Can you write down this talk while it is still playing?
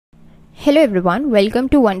Hello everyone, welcome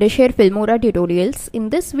to Wondershare Filmora tutorials. In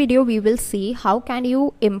this video we will see how can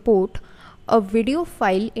you import a video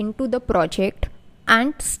file into the project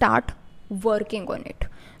and start working on it.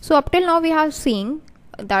 So up till now we have seen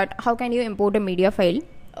that how can you import a media file,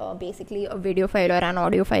 basically a video file or an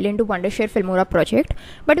audio file into Wondershare Filmora project,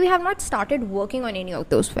 but we have not started working on any of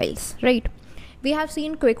those files, right? We have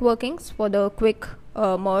seen quick workings for the quick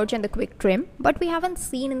merge and the quick trim, but we haven't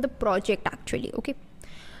seen in the project actually, okay?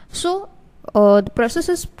 So the process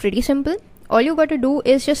is pretty simple. All you got to do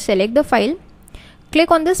is just select the file,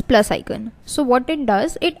 click on this plus icon. So what it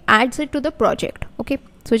does, it adds it to the project. Okay,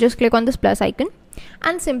 so just click on this plus icon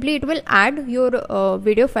and simply it will add your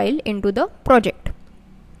video file into the project.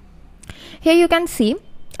 Here you can see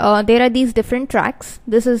there are these different tracks.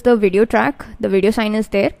 This is the video track, the video sign is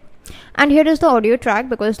there, and here is the audio track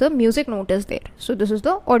because the music note is there. So this is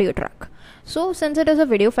the audio track. So since it is a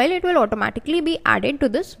video file, it will automatically be added to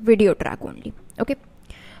this video track only. Okay,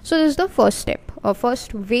 so this is the first step or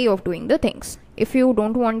first way of doing the things. If you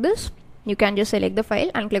don't want this, you can just select the file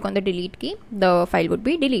and click on the delete key. The file would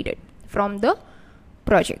be deleted from the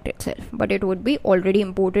project itself, but it would be already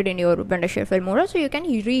imported in your Wondershare Filmora, so you can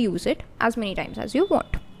reuse it as many times as you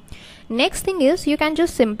want. Next thing is you can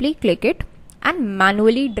just simply click it and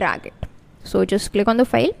manually drag it. So just click on the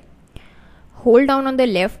file, hold down on the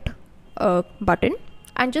left button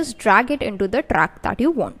and just drag it into the track that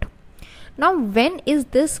you want. Now when is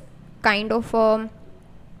this kind of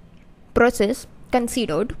process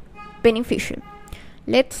considered beneficial?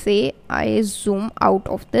 Let's say I zoom out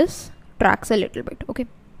of this tracks a little bit, okay,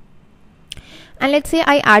 and let's say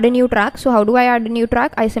I add a new track. So how do I add a new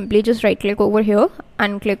track? I simply just right click over here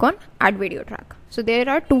and click on add video track. So there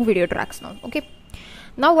are two video tracks now. Okay,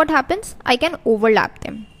 now what happens, I can overlap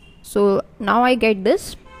them. So now I get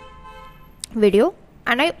this video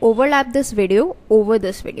and I overlap this video over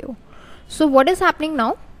this video. So what is happening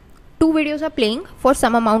now, two videos are playing for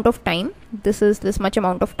some amount of time. This is this much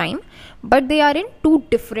amount of time, but they are in two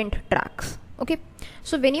different tracks. Okay,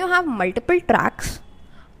 so when you have multiple tracks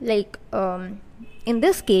like in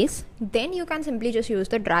this case, then you can simply just use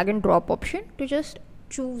the drag and drop option to just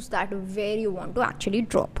choose that where you want to actually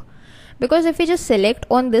drop. Because if you just select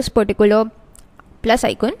on this particular plus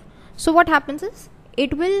icon, so what happens is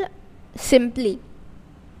it will simply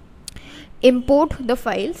import the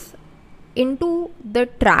files into the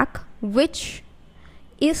track which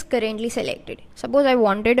is currently selected. Suppose I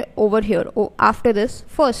wanted over here after this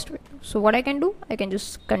first video. So what I can do, I can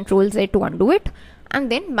just Ctrl Z to undo it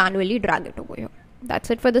and then manually drag it over here. That's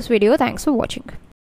it for this video. Thanks for watching.